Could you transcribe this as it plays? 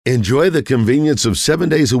Enjoy the convenience of 7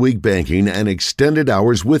 days a week banking and extended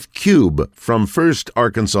hours with Cube from First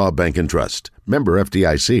Arkansas Bank and Trust. Member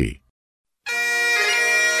FDIC.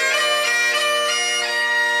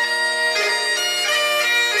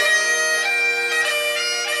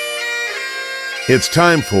 It's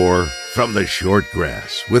time for From the Short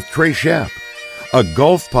Grass with Trey Schapp, a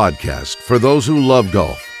golf podcast for those who love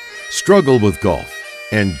golf, struggle with golf,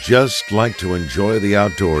 and just like to enjoy the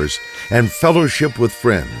outdoors and fellowship with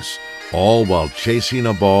friends, all while chasing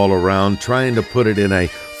a ball around trying to put it in a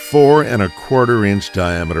 4 1/4 inch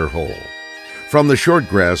diameter hole. From the Short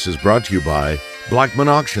Grass is brought to you by Blackman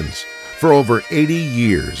Auctions. For over 80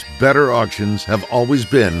 years, better auctions have always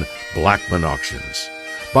been Blackman Auctions.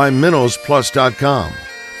 By MinnowsPlus.com.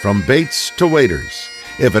 From baits to waders,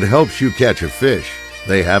 if it helps you catch a fish,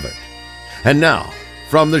 they have it. And now,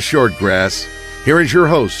 from the Short Grass, here is your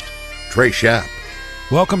host, Trey Schapp.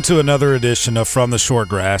 Welcome to another edition of From the Short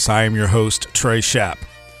Grass. I am your host, Trey Schapp.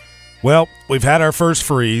 Well, we've had our first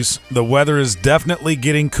freeze. The weather is definitely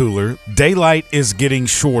getting cooler. Daylight is getting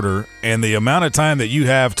shorter, and the amount of time that you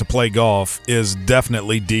have to play golf is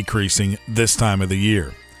definitely decreasing this time of the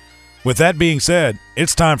year. With that being said,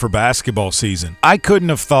 it's time for basketball season. I couldn't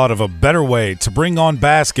have thought of a better way to bring on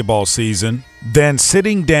basketball season than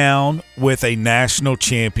sitting down with a national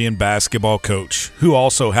champion basketball coach who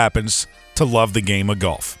also happens to love the game of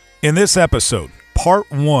golf. In this episode,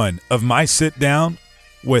 part 1 of my sit down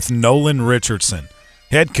with Nolan Richardson,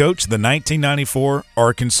 head coach of the 1994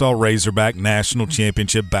 Arkansas Razorback National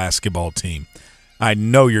Championship basketball team. I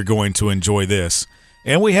know you're going to enjoy this.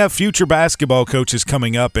 And we have future basketball coaches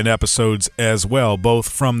coming up in episodes as well, both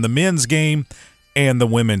from the men's game and the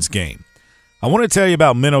women's game. I want to tell you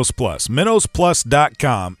about Minnows Plus.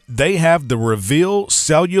 MinnowsPlus.com. They have the Reveal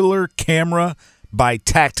cellular camera by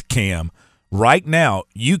TactCam. Right now,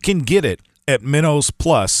 you can get it at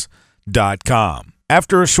MinnowsPlus.com.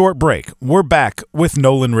 After a short break, we're back with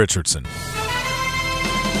Nolan Richardson.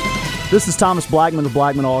 This is Thomas Blackman of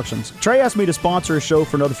Blackman Auctions. Trey asked me to sponsor a show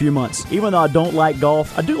for another few months. Even though I don't like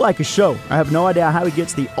golf, I do like his show. I have no idea how he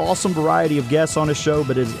gets the awesome variety of guests on his show,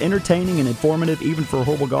 but it is entertaining and informative even for a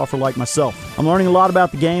horrible golfer like myself. I'm learning a lot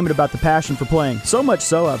about the game and about the passion for playing. So much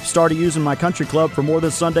so, I've started using my country club for more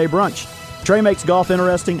than Sunday brunch. Trey makes golf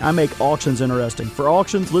interesting. I make auctions interesting. For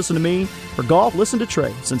auctions, listen to me. For golf, listen to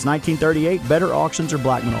Trey. Since 1938, better auctions are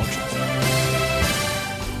Blackman Auctions.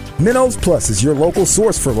 Minnows Plus is your local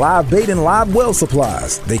source for live bait and live well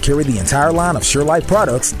supplies. They carry the entire line of SureLife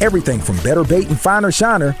products, everything from better bait and finer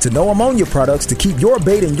shiner to no ammonia products to keep your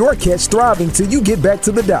bait and your catch thriving till you get back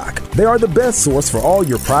to the dock. They are the best source for all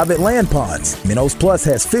your private land ponds. Minnows Plus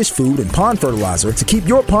has fish food and pond fertilizer to keep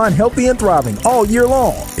your pond healthy and thriving all year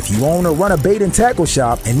long. If you own or run a bait and tackle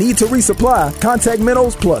shop and need to resupply, contact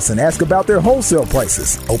Minnows Plus and ask about their wholesale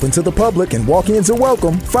prices. Open to the public and walk-ins are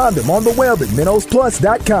welcome. Find them on the web at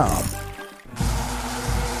MinnowsPlus.com.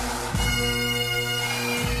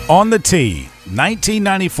 On the tee,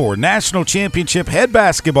 1994 National Championship head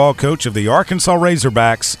basketball coach of the Arkansas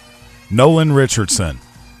Razorbacks, Nolan Richardson.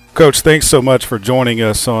 Coach, thanks so much for joining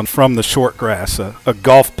us on From the Short Grass, a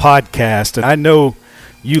golf podcast. And I know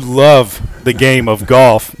you love the game of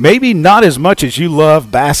golf. Maybe not as much as you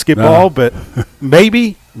love basketball, but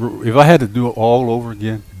maybe. If I had to do it all over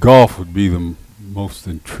again, golf would be the most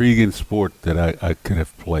intriguing sport that I could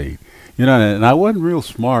have played. You know, and I wasn't real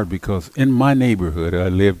smart because in my neighborhood, I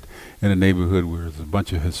lived in a neighborhood where there was a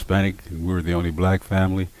bunch of Hispanic and we were the only black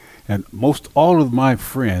family. And most all of my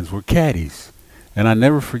friends were caddies. And I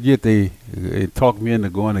never forget, they talked me into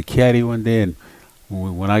going to caddy one day. And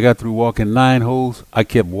when I got through walking 9 holes, I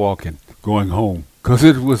kept walking, going home. Because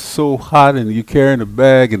it was so hot and you carrying a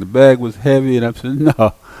bag and the bag was heavy. And I said,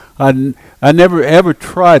 no, I never ever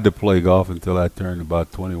tried to play golf until I turned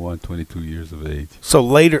about 21, 22 years of age. So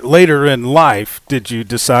later in life, did you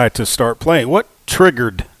decide to start playing? What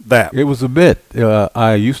triggered that? It was a bit.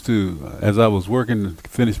 I used to, as I was working to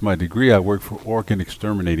finish my degree, I worked for Orkin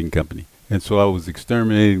Exterminating Company. And so I was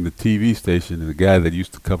exterminating the TV station, and the guy that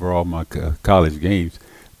used to cover all my college games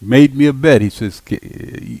made me a bet. He says,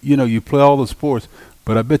 you know, you play all the sports,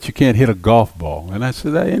 but I bet you can't hit a golf ball. And I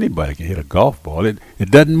said, anybody can hit a golf ball. It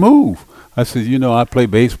doesn't move. I said, you know, I play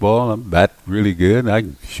baseball. I bat really good. I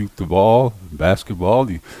can shoot the ball, basketball.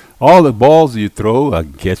 All the balls you throw, I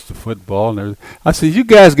can catch the football and everything. I said, you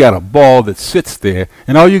guys got a ball that sits there,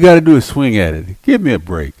 and all you got to do is swing at it. Give me a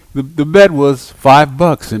break. The bet was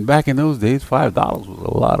 $5, and back in those days, $5 was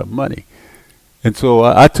a lot of money. And so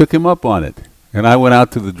I took him up on it. And I went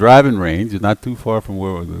out to the driving range, not too far from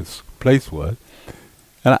where this place was.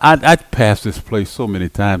 And I'd passed this place so many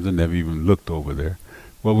times and never even looked over there.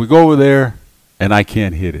 Well, we go over there, and I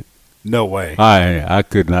can't hit it. No way. I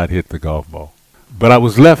could not hit the golf ball. But I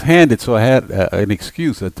was left-handed, so I had an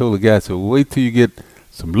excuse. I told the guy, so wait till you get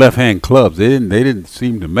some left-hand clubs. They didn't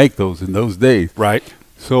seem to make those in those days. Right.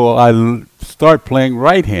 So I start playing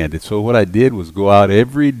right-handed. So what I did was go out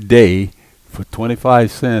every day for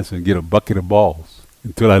 25 cents and get a bucket of balls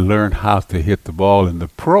until I learned how to hit the ball. And the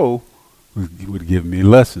pro would give me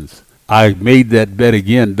lessons. I made that bet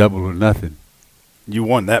again, double or nothing. You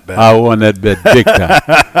won that bet. I won that bet big time.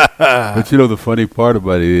 But you know the funny part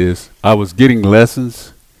about it is I was getting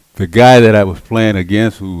lessons. The guy that I was playing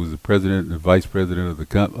against, who was the president and the vice president of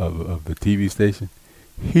the TV station,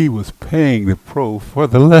 he was paying the pro for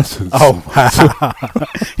the lessons. Oh, wow.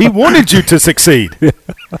 He wanted you to succeed.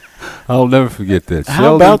 I'll never forget that.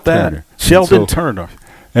 How about Turner. that? Sheldon Turner.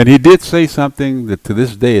 And he did say something that to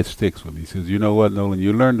this day it sticks with me. He says, you know what, Nolan,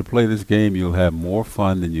 you learn to play this game, you'll have more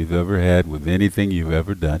fun than you've ever had with anything you've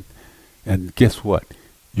ever done. And guess what?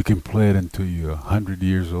 You can play it until you're 100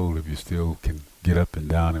 years old if you still can get up and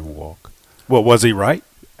down and walk. Well, was he right?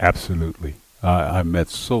 Absolutely. I met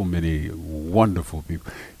so many wonderful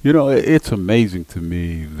people. You know, it's amazing to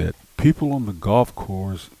me that people on the golf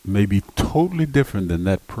course may be totally different than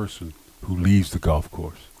that person who leaves the golf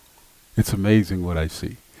course. It's amazing what I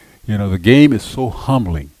see. You know, the game is so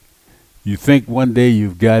humbling. You think one day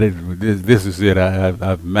you've got it, this is it,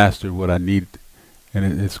 I've mastered what I need,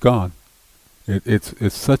 and it's gone.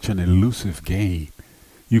 It's such an elusive game.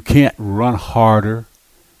 You can't run harder.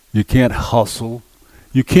 You can't hustle.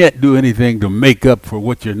 You can't do anything to make up for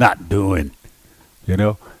what you're not doing, you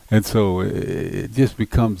know? And so it just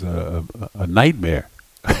becomes a nightmare.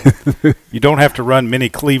 You don't have to run many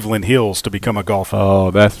Cleveland hills to become a golfer.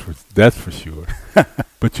 Oh, that's for sure.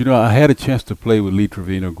 But, you know, I had a chance to play with Lee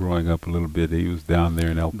Trevino growing up a little bit. He was down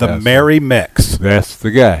there in El Paso. The Merry Mex. That's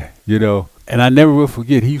the guy, you know. And I never will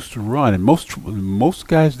forget, he used to run. And most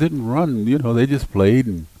guys didn't run, you know. They just played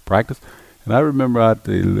and practiced. And I remember at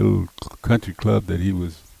the little country club that he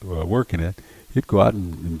was working at, he'd go out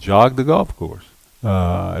and jog the golf course.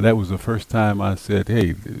 That was the first time I said,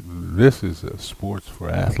 hey, this is a sports for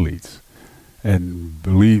athletes. And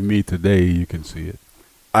believe me, today you can see it.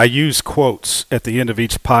 I use quotes at the end of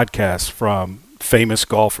each podcast from famous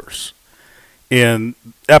golfers. In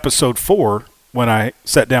episode 4, when I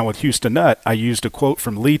sat down with Houston Nutt, I used a quote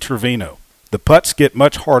from Lee Trevino. The putts get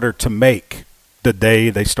much harder to make the day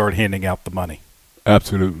they start handing out the money.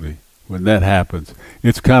 Absolutely. When that happens,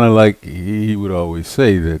 it's kind of like he would always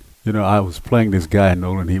say that, you know, I was playing this guy,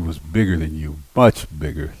 Nolan, he was bigger than you, much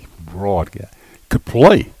bigger, broad guy, could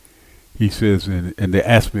play. He says, and they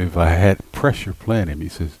asked me if I had pressure playing him. He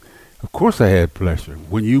says, of course I had pressure.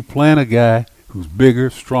 When you playing a guy who's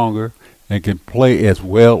bigger, stronger, and can play as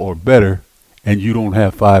well or better, and you don't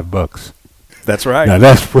have $5. That's right. Now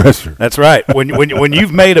that's pressure. That's right. When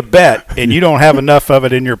you've made a bet and you don't have enough of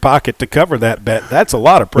it in your pocket to cover that bet, that's a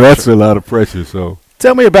lot of pressure. That's a lot of pressure. So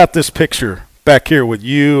tell me about this picture back here with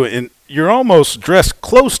you, and you're almost dressed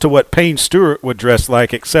close to what Payne Stewart would dress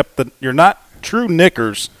like, except that you're not true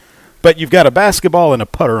knickers, but you've got a basketball and a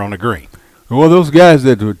putter on a green. Well, those guys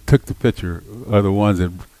that took the picture are the ones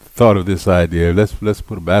that thought of this idea. Let's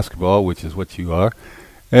put a basketball, which is what you are,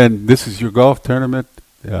 and this is your golf tournament.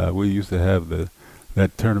 We used to have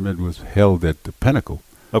that tournament was held at the Pinnacle.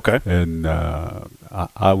 Okay. And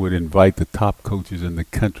I would invite the top coaches in the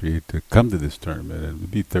country to come to this tournament, and it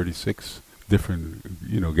would be 36 different,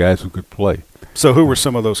 you know, guys who could play. So who were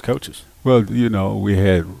some of those coaches? Well, you know, we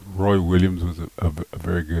had Roy Williams was a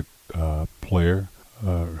very good player.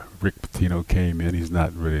 Rick Pitino came in. He's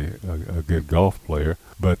not really a good golf player,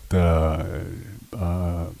 but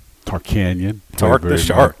Tarkanian. Tark the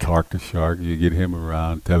Shark. Tark the Shark. You get him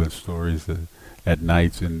around telling stories at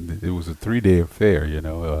nights, and it was a 3-day affair, you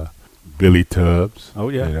know. Billy Tubbs. Oh,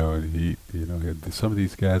 yeah. You know, and some of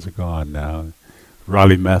these guys are gone now.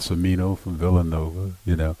 Raleigh Massimino from Villanova,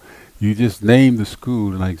 you know. You just name the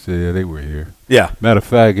school, and like I said, yeah, they were here. Yeah. Matter of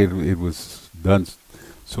fact, it was done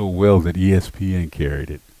so well that ESPN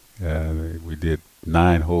carried it. We did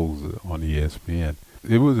 9 holes on ESPN.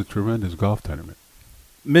 It was a tremendous golf tournament.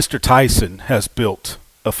 Mr. Tyson has built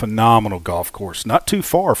a phenomenal golf course, not too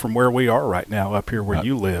far from where we are right now, up here where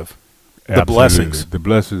you live. The Absolutely. Blessings. The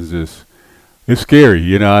Blessings it's scary.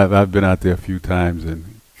 You know, I've been out there a few times,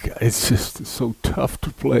 and it's just so tough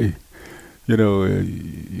to play. You know,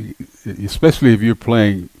 especially if you're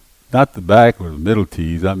playing not the back or the middle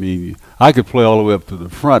tees. I mean, I could play all the way up to the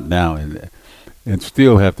front now and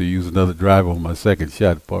still have to use another driver on my second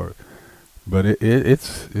shot part. But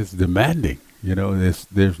it's demanding. You know,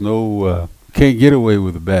 there's no can't get away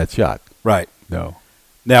with a bad shot. Right. No.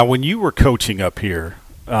 Now, when you were coaching up here,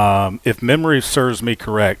 If memory serves me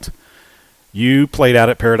correct, you played out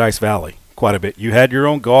at Paradise Valley quite a bit. You had your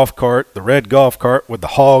own golf cart, the red golf cart with the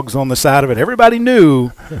hogs on the side of it. Everybody knew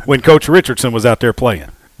when Coach Richardson was out there playing.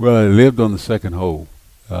 Well, I lived on the second hole.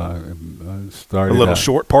 I started A little out,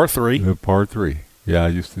 short par 3. Par 3. Yeah, I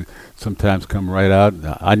used to sometimes come right out.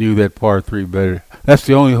 I knew that par 3 better. That's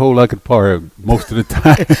the only hole I could par most of the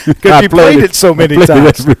time. Because you played it so many I played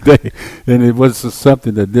times. it every day, and it was just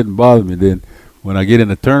something that didn't bother me. Then when I get in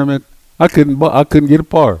a tournament, I couldn't get a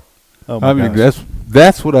par. Oh my I mean, gosh.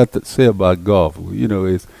 that's what I say about golf. You know,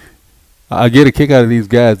 is I get a kick out of these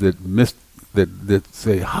guys that miss that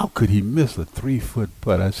say, how could he miss a 3-foot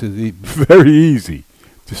putt? I said, very easy.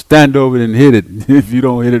 Just stand over it and hit it. If you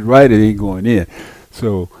don't hit it right, it ain't going in.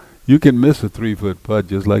 So you can miss a 3-foot putt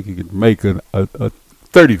just like you can make a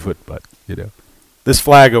 30-foot putt. You know. This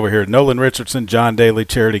flag over here, Nolan Richardson, John Daly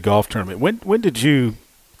Charity Golf Tournament. When did you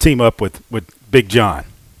team up with Big John?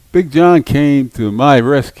 Big John came to my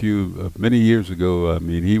rescue many years ago. I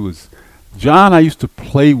mean, John, I used to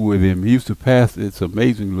play with him. He used to pass. It's an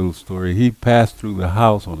amazing little story. He passed through the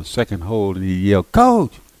house on the second hole, and he yelled,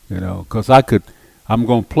 "Coach!" You know, because I'm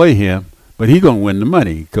going to play him, but he going to win the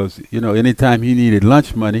money. Because, you know, anytime he needed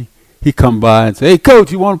lunch money, he come by and say, "Hey,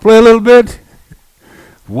 Coach, you want to play a little bit?"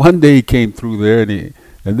 One day he came through there,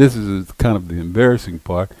 and this is kind of the embarrassing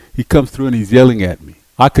part. He comes through and he's yelling at me.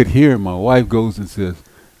 I could hear him. My wife goes and says,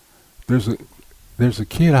 there's a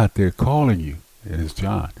kid out there calling you. And it's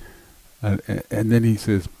John. And then he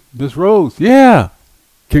says, "Miss Rose, yeah,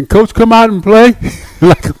 can Coach come out and play?"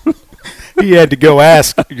 Like, He had to go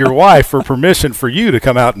ask your wife for permission for you to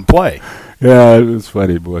come out and play. yeah, it was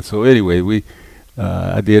funny, boy. So anyway,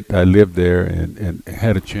 I lived there and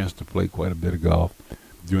had a chance to play quite a bit of golf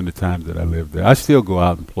during the times that I lived there. I still go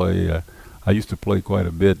out and play. I used to play quite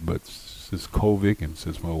a bit, but since COVID and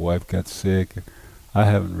since my wife got sick, I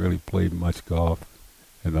haven't really played much golf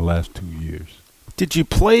in the last 2 years. Did you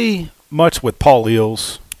play much with Paul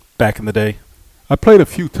Eels back in the day? I played a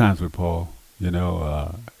few times with Paul. You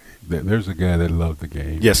know, there's a guy that loved the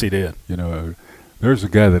game. Yes, he did. You know, there's a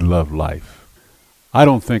guy that loved life. I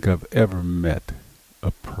don't think I've ever met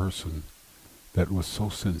a person that was so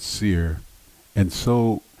sincere and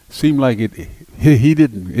so seemed like it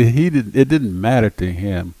didn't matter to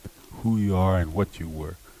him who you are and what you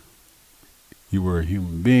were. You were a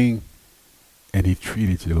human being, and he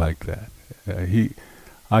treated you like that.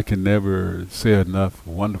 I can never say enough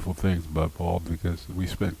wonderful things about Paul because we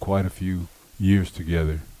spent quite a few years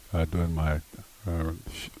together doing my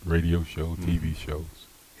radio show, TV shows.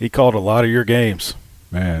 He called a lot of your games.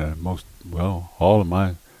 Man, all of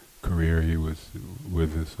my career he was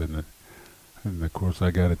with us, and of course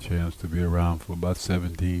I got a chance to be around for about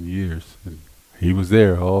 17 years, and he was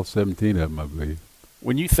there, all 17 of them, I believe.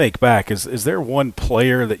 When you think back, is there one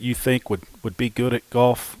player that you think would be good at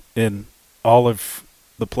golf in all of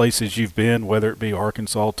the places you've been, whether it be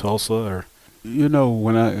Arkansas, Tulsa, or? You know,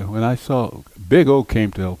 when I saw Big O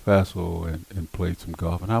came to El Paso and played some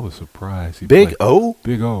golf, and I was surprised. Big O?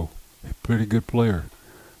 Big O, pretty good player.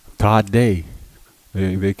 Todd Day,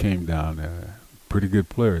 they came down there, pretty good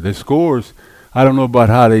player. Their scores, I don't know about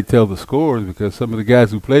how they tell the scores because some of the guys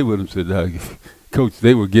who played with him said, Coach,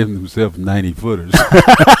 they were giving themselves 90-footers.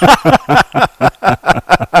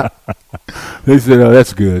 They said, "Oh,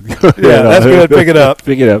 that's good." Yeah, that's good. Pick it up.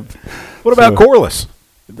 Pick it up. What about Corliss?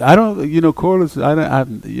 I don't, Corliss,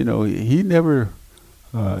 he never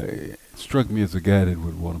struck me as a guy that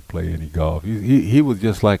would want to play any golf. He was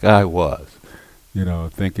just like I was,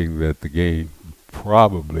 thinking that the game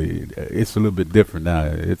probably, it's a little bit different now.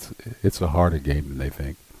 It's a harder game than they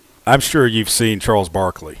think. I'm sure you've seen Charles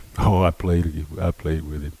Barkley. Oh, I played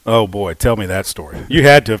with him. Oh, boy, tell me that story. You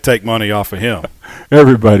had to have taken money off of him.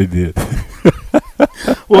 Everybody did.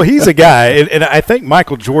 Well, he's a guy, and I think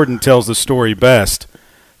Michael Jordan tells the story best.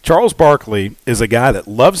 Charles Barkley is a guy that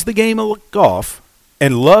loves the game of golf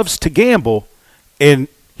and loves to gamble, and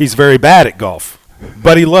he's very bad at golf,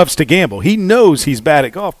 but he loves to gamble. He knows he's bad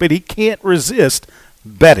at golf, but he can't resist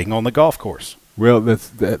betting on the golf course. Well,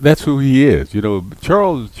 that's who he is.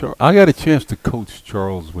 Charles, I got a chance to coach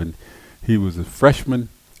Charles when he was a freshman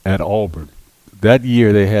at Auburn. That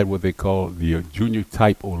year they had what they called the junior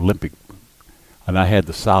type Olympic, and I had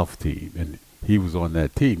the South team, and he was on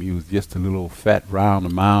that team. He was just a little fat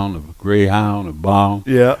round mound of a greyhound, a bomb.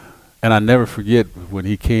 Yeah. And I never forget when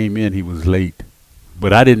he came in, he was late,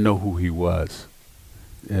 but I didn't know who he was.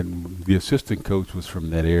 And the assistant coach was from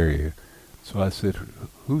that area. So I said,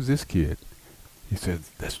 "Who's this kid?" He said,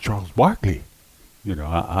 "That's Charles Barkley."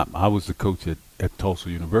 I was the coach at Tulsa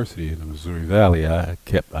University in the Missouri Valley. I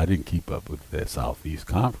didn't keep up with that Southeast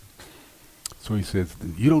Conference. So he says,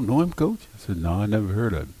 "You don't know him, Coach?" I said, "No, I never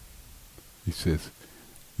heard of him." He says,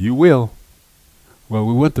 "You will." Well,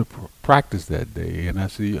 we went to practice that day, and I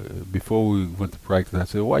said, before we went to practice, I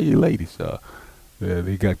said, "Why are you late?" He said,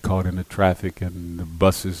 "They got caught in the traffic and the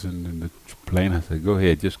buses and the plane." I said, "Go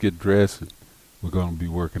ahead, just get dressed, and we're going to be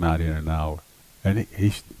working out here in an hour." And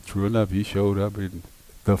he true enough, he showed up. And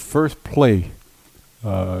the first play,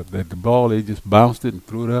 that the ball, they just bounced it and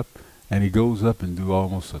threw it up, and he goes up and do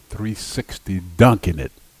almost a 360 dunk in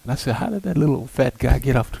it. And I said, "How did that little fat guy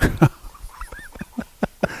get off the ground?"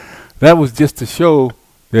 That was just to show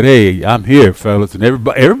that, hey, I'm here, fellas, and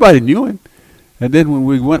everybody knew him. And then when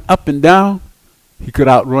we went up and down, he could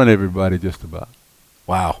outrun everybody just about.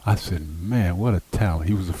 Wow. I said, man, what a talent.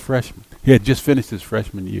 He was a freshman. He had just finished his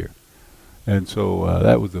freshman year. And so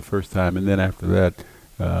that was the first time. And then after that,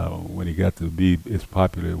 when he got to be as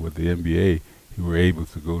popular with the NBA, he were able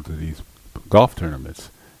to go to these golf tournaments.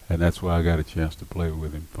 And that's why I got a chance to play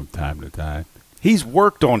with him from time to time. He's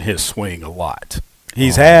worked on his swing a lot.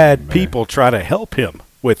 He's had people try to help him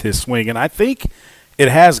with his swing, and I think it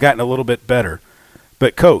has gotten a little bit better.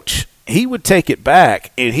 But, Coach, he would take it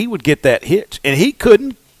back, and he would get that hitch, and he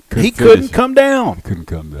couldn't come down. He couldn't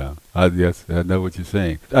come down. Yes, I know what you're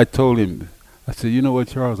saying. I told him, I said, "You know what,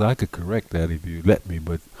 Charles, I could correct that if you let me,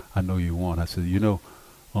 but I know you won't." I said,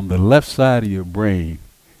 on the left side of your brain,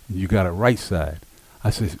 you got a right side. I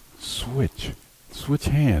said, switch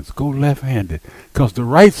hands, go left-handed, because the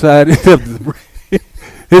right side of the brain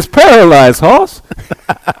is paralyzed, Hoss.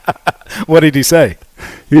 What did he say?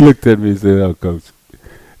 He looked at me and said, "Oh, Coach,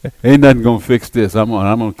 ain't nothing going to fix this. I'm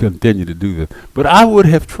going to continue to do this." But I would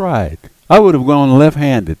have tried. I would have gone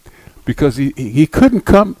left-handed because he couldn't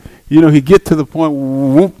come. He'd get to the point,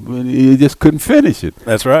 whoop, and he just couldn't finish it.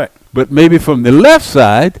 That's right. But maybe from the left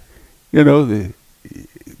side, the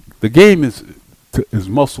game is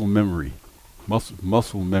muscle memory.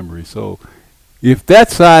 Muscle memory. So if that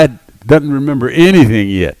side doesn't remember anything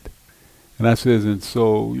yet. And I says, and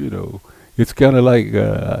so, it's kind of like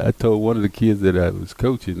I told one of the kids that I was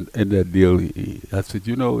coaching in that deal, I said,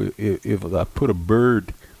 if I put a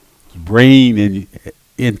bird's brain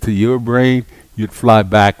into your brain, you'd fly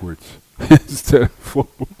backwards instead of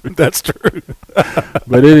forward. That's true.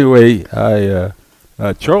 But anyway,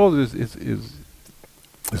 Charles is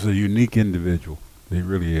a unique individual. He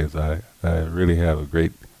really is. I really have a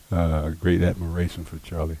great admiration for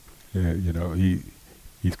Charlie.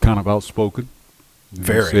 He's kind of outspoken.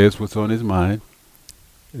 Very. He says what's on his mind.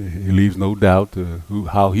 He leaves no doubt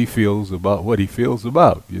how he feels about what he feels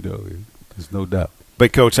about. There's no doubt.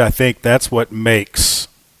 But, Coach, I think that's what makes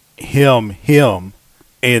him,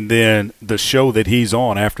 and then the show that he's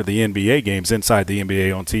on after the NBA games, Inside the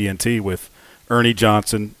NBA on TNT with Ernie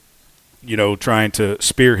Johnson, trying to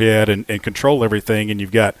spearhead and control everything. And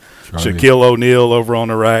you've got Shaquille O'Neal over on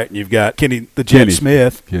the right, and you've got Kenny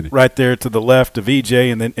Smith right there to the left of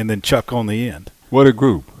EJ, and then Chuck on the end. What a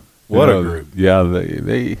group! What a group! Yeah,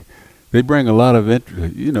 they bring a lot of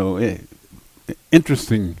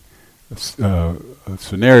interesting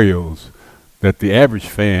scenarios that the average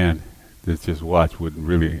fan that just watch wouldn't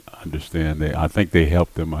really understand. I think they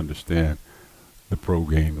help them understand the pro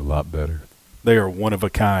game a lot better. They are one of a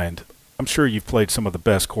kind. I'm sure you've played some of the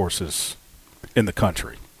best courses in the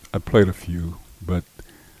country. I played a few, but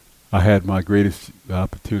I had my greatest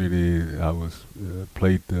opportunity. I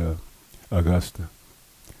played Augusta.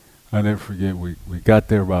 I never forget. We got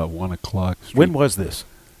there about 1 o'clock. When was this?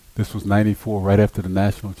 This was '94, right after the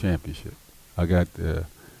national championship. I got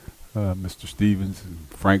Mr. Stevens and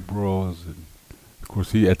Frank Broyles, and of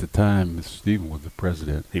course at the time Mr. Stevens was the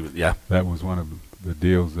president. He was, yeah. That was one of the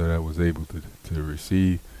deals that I was able to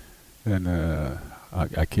receive. And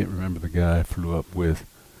I can't remember the guy I flew up with,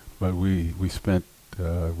 but we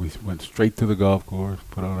went straight to the golf course,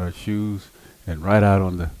 put on our shoes, and right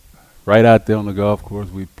out there on the golf course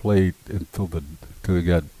we played until it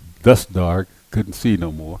got dusk dark, couldn't see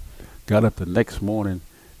no more. Got up the next morning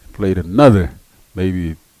and played another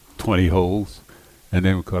maybe 20 holes, and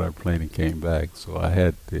then we caught our plane and came back. So I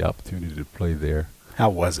had the opportunity to play there. How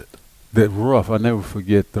was it? The rough, I never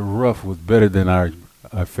forget, the rough was better than our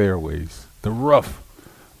fairways. The rough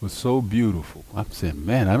was so beautiful. I'm saying,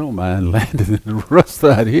 man, I don't mind landing in the rough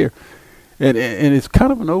side here. And it's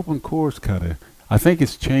kind of an open course kind of. I think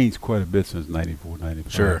it's changed quite a bit since '94,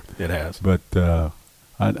 '95. Sure, it has. But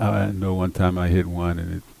I know one time I hit one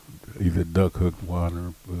and it either duck hooked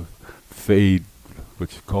one or fade,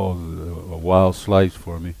 which caused a wild slice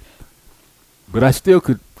for me. But I still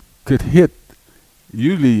could hit.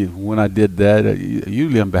 Usually when I did that,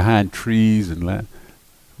 usually I'm behind trees and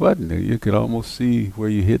you could almost see where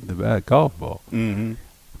you hit the back golf ball. Mm-hmm.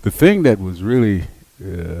 The thing that was really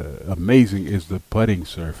amazing is the putting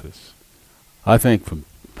surface. I think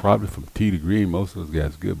probably from tee to green, most of those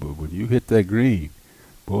guys good, but when you hit that green,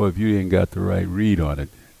 boy, if you ain't got the right read on it,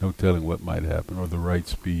 no telling what might happen, or the right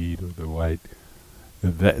speed, or the right.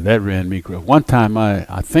 That ran me crazy. One time,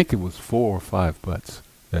 I think it was 4 or 5 putts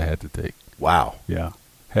that I had to take. Wow. Yeah,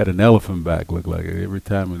 had an elephant back. Looked like it every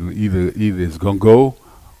time. Either it's gonna go,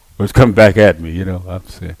 or it's coming back at me. I'm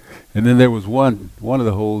saying. And then there was one of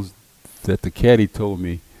the holes that the caddy told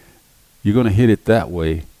me, "You're gonna hit it that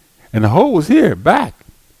way," and the hole was here back.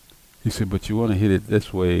 He said, "But you want to hit it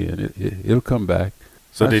this way, and it'll come back."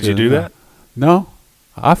 So did you do that? No,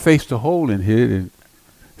 I faced the hole and hit it. And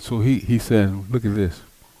so he said, "Look at this."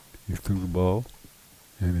 He threw the ball,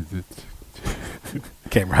 and it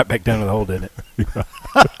came right back down to the hole, didn't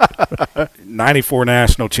it? 94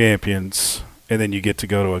 national champions, and then you get to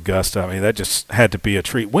go to Augusta. I mean, that just had to be a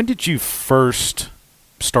treat. When did you first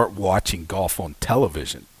start watching golf on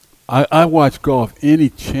television? I watched golf any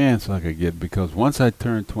chance I could get, because once I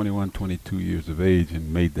turned 21, 22 years of age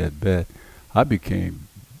and made that bet, I became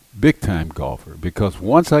big-time golfer. Because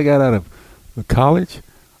once I got out of the college,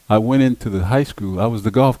 I went into the high school. I was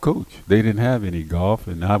the golf coach. They didn't have any golf,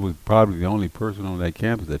 and I was probably the only person on that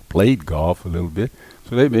campus that played golf a little bit.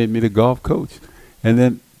 So they made me the golf coach. And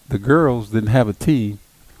then the girls didn't have a team,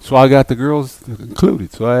 so I got the girls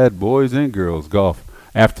included. So I had boys and girls golf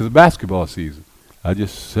after the basketball season. I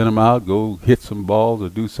just sent them out, go hit some balls or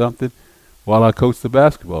do something while I coached the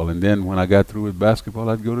basketball. And then when I got through with basketball,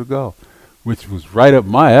 I'd go to golf, which was right up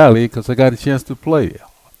my alley because I got a chance to play.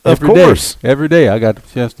 Every day I got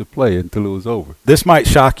a chance to play until it was over. This might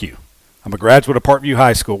shock you. I'm a graduate of Parkview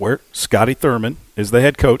High School, where Scotty Thurman is the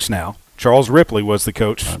head coach now. Charles Ripley was the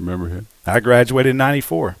coach. I remember him. I graduated in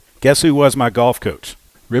 94. Guess who was my golf coach?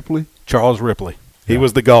 Ripley? Charles Ripley. He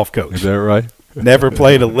was the golf coach. Is that right? Never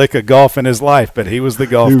played a lick of golf in his life, but he was the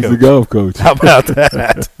golf coach. He was the golf coach. How about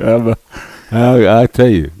that? I tell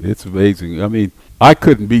you, it's amazing. I mean, I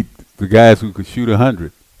couldn't beat the guys who could shoot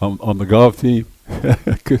 100 on the golf team,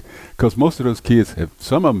 because most of those kids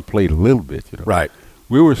some of them played a little bit. Right.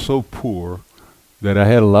 We were so poor that I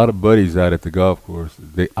had a lot of buddies out at the golf course.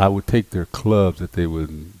 I would take their clubs that they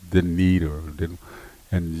didn't need or didn't,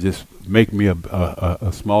 and just make me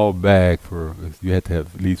a small bag for. You had to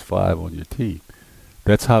have at least 5 on your team.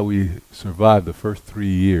 That's how we survived the first 3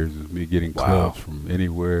 years, of me getting clubs from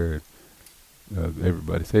anywhere.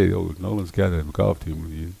 Everybody say, "Oh, Nolan's got a golf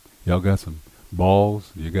team. Y'all got some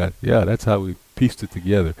balls? That's how we pieced it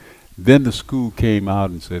together." Then the school came out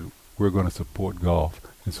and said, "We're going to support golf,"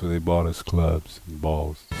 and so they bought us clubs and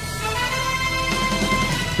balls.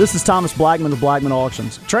 This is Thomas Blackman of Blackman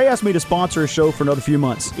Auctions. Trey asked me to sponsor a show for another few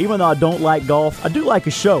months. Even though I don't like golf, I do like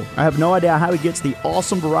a show. I have no idea how he gets the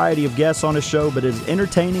awesome variety of guests on his show, but it is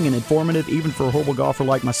entertaining and informative even for a horrible golfer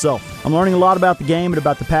like myself. I'm learning a lot about the game and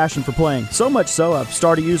about the passion for playing. So much so, I've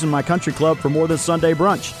started using my country club for more than Sunday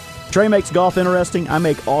brunch. Trey makes golf interesting. I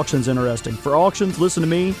make auctions interesting. For auctions, listen to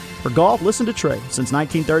me. For golf, listen to Trey. Since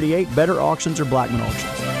 1938, Better Auctions or Blackman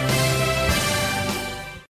Auctions.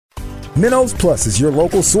 Minnows Plus is your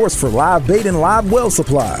local source for live bait and live well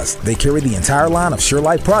supplies. They carry the entire line of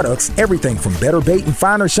SureLife products, everything from Better Bait and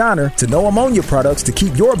Finer Shiner to no ammonia products to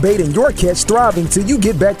keep your bait and your catch thriving till you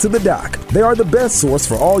get back to the dock. They are the best source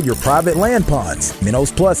for all your private land ponds.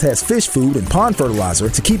 Minnows Plus has fish food and pond fertilizer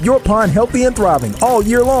to keep your pond healthy and thriving all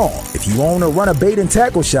year long. If you own or run a bait and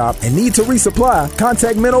tackle shop and need to resupply,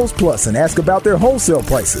 contact Minnows Plus and ask about their wholesale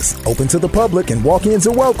prices. Open to the public and walk-ins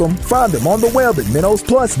are welcome. Find them on the web at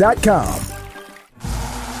minnowsplus.com.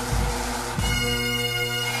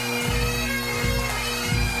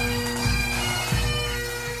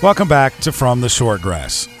 Welcome back to From the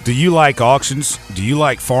Shortgrass. Do you like auctions? Do you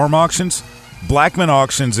like farm auctions? Blackman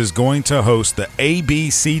Auctions is going to host the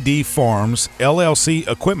ABCD Farms LLC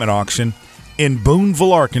Equipment Auction in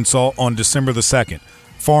Booneville, Arkansas on December the 2nd.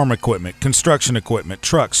 Farm equipment, construction equipment,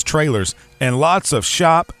 trucks, trailers, and lots of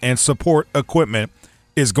shop and support equipment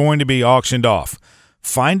is going to be auctioned off.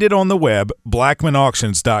 Find it on the web,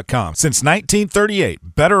 blackmanauctions.com. Since 1938,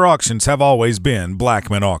 Better Auctions have always been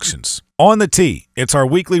Blackman Auctions. On the tee, it's our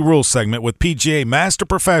weekly rules segment with PGA Master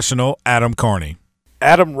Professional Adam Carney.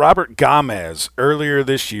 Adam, Robert Gomez earlier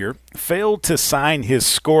this year failed to sign his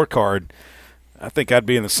scorecard. I think I'd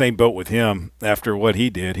be in the same boat with him after what he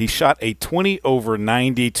did. He shot a 20 over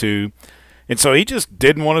 92, and so he just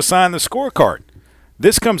didn't want to sign the scorecard.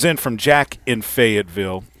 This comes in from Jack in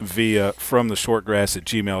Fayetteville via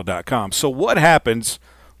fromtheshortgrass@gmail.com. So what happens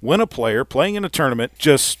when a player playing in a tournament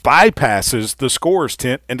just bypasses the scorer's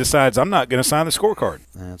tent and decides, I'm not going to sign the scorecard?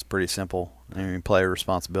 It's pretty simple. I mean, player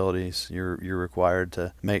responsibilities. You're required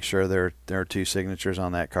to make sure there are 2 signatures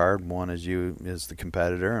on that card. One is you as the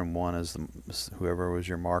competitor, and one is whoever was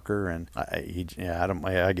your marker. And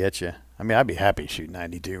I get you. I mean, I'd be happy to shoot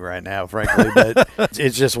 92 right now, frankly, but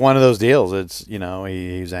it's just one of those deals. It's,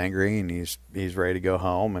 he's angry and he's ready to go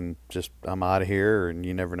home, and just, I'm out of here, and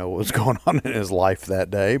you never know what was going on in his life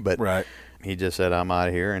that day. But right. He just said, I'm out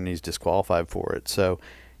of here, and he's disqualified for it. So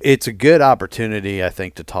it's a good opportunity, I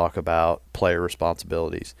think, to talk about player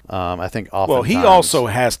responsibilities. I think oftentimes. Well, he also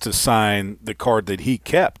has to sign the card that he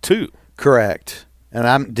kept, too. Correct.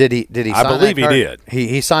 And did he sign I believe that card? he did.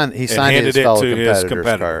 He signed his fellow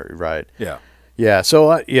competitor's card, right? Yeah. Yeah.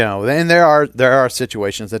 So and there are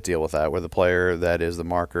situations that deal with that, where the player that is the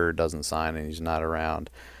marker doesn't sign and he's not around.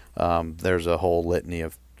 There's a whole litany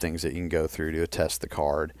of things that you can go through to attest the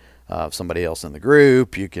card. Somebody else in the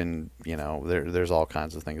group, you can, there's all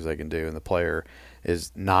kinds of things they can do, and the player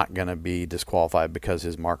is not going to be disqualified because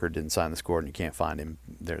his marker didn't sign the score and you can't find him.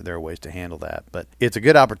 There are ways to handle that. But it's a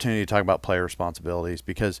good opportunity to talk about player responsibilities,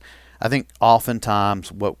 because I think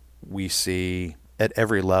oftentimes what we see at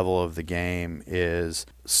every level of the game is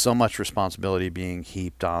so much responsibility being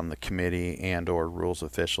heaped on the committee and or rules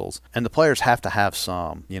officials. And the players have to have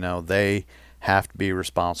some. They have to be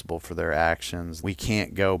responsible for their actions. We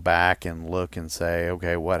can't go back and look and say,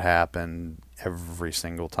 okay, what happened every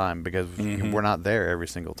single time, because we're not there every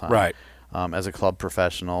single time. Right. As a club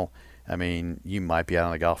professional, I mean, you might be out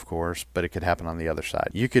on the golf course, but it could happen on the other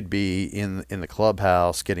side. You could be in the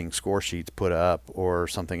clubhouse getting score sheets put up or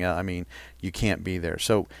something else. I mean, you can't be there.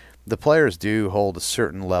 So the players do hold a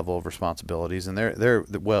certain level of responsibilities, and they're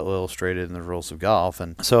well illustrated in the rules of golf.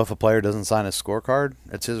 And so if a player doesn't sign his scorecard,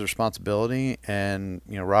 it's his responsibility. And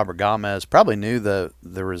Robert Gomez probably knew the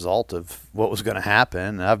result of what was going to happen.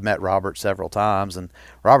 And I've met Robert several times, and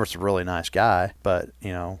Robert's a really nice guy. But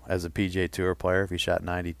as a PGA Tour player, if he shot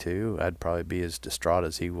 92, I'd probably be as distraught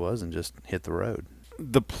as he was and just hit the road.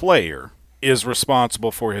 The player is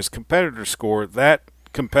responsible for his competitor score. That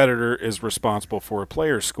competitor is responsible for a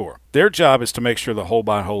player's score. Their job is to make sure the hole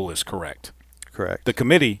by hole is correct. Correct. The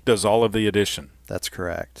committee does all of the addition. That's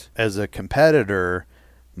correct. As a competitor,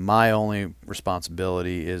 my only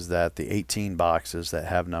responsibility is that the 18 boxes that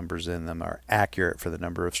have numbers in them are accurate for the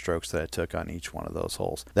number of strokes that I took on each one of those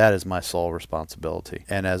holes. That is my sole responsibility.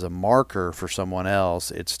 And as a marker for someone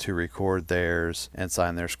else, it's to record theirs and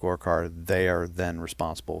sign their scorecard. They are then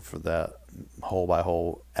responsible for the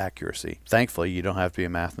hole-by-hole accuracy. Thankfully, you don't have to be a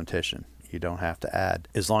mathematician. You don't have to add.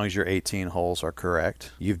 As long as your 18 holes are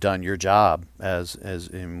correct, you've done your job as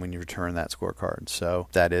in when you return that scorecard. So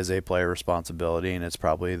that is a player responsibility, and it's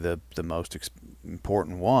probably the most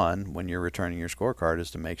important one when you're returning your scorecard, is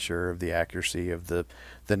to make sure of the accuracy of the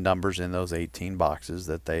numbers in those 18 boxes,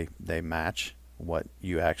 that they match what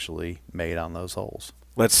you actually made on those holes.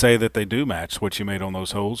 Let's say that they do match what you made on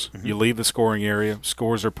those holes. Mm-hmm. You leave the scoring area,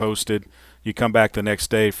 scores are posted. You come back the next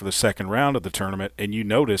day for the second round of the tournament, and you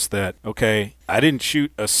notice that, okay, I didn't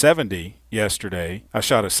shoot a 70 yesterday. I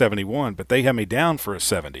shot a 71, but they had me down for a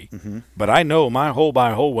 70. Mm-hmm. But I know my hole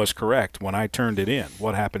by hole was correct when I turned it in.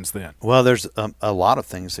 What happens then? Well, there's a lot of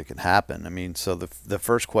things that can happen. I mean, so the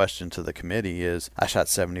first question to the committee is, I shot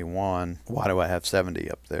 71. Why do I have 70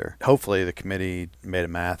 up there? Hopefully the committee made a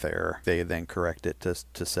math error. They then correct it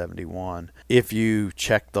to 71. If you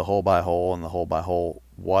check the hole by hole and the hole by hole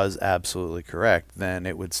was absolutely correct, then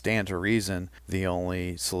it would stand to reason the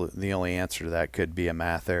only answer to that could be a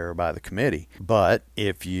math error by the committee. But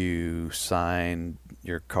if you sign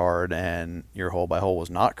your card and your hole by hole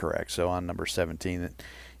was not correct, so on number 17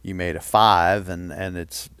 you made a 5 and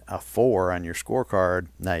it's a 4 on your scorecard,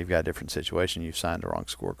 now you've got a different situation. You've signed the wrong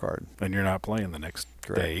scorecard. And you're not playing the next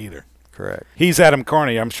day either. Correct. He's Adam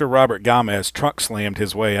Carney. I'm sure Robert Gomez trunk slammed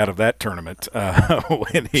his way out of that tournament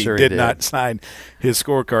when he did not sign his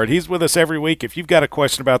scorecard. He's with us every week. If you've got a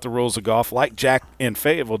question about the rules of golf, like Jack in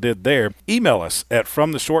Fayetteville did there, email us at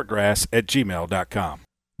fromtheshortgrass@gmail.com.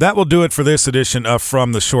 That will do it for this edition of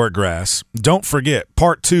From the Shortgrass. Don't forget,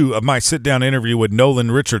 part 2 of my sit-down interview with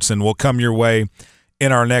Nolan Richardson will come your way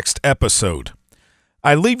in our next episode.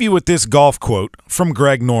 I leave you with this golf quote from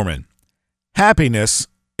Greg Norman. Happiness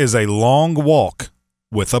is a long walk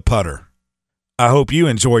with a putter. I hope you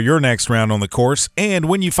enjoy your next round on the course, and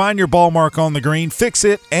when you find your ball mark on the green, fix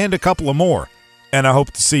it and a couple of more. And I hope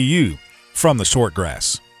to see you from the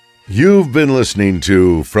Shortgrass. You've been listening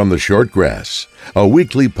to From the Shortgrass, a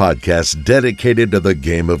weekly podcast dedicated to the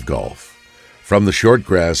game of golf. From the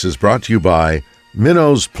Shortgrass is brought to you by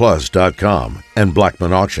MinnowsPlus.com and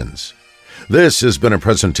Blackman Auctions. This has been a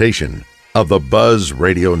presentation of the Buzz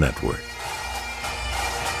Radio Network.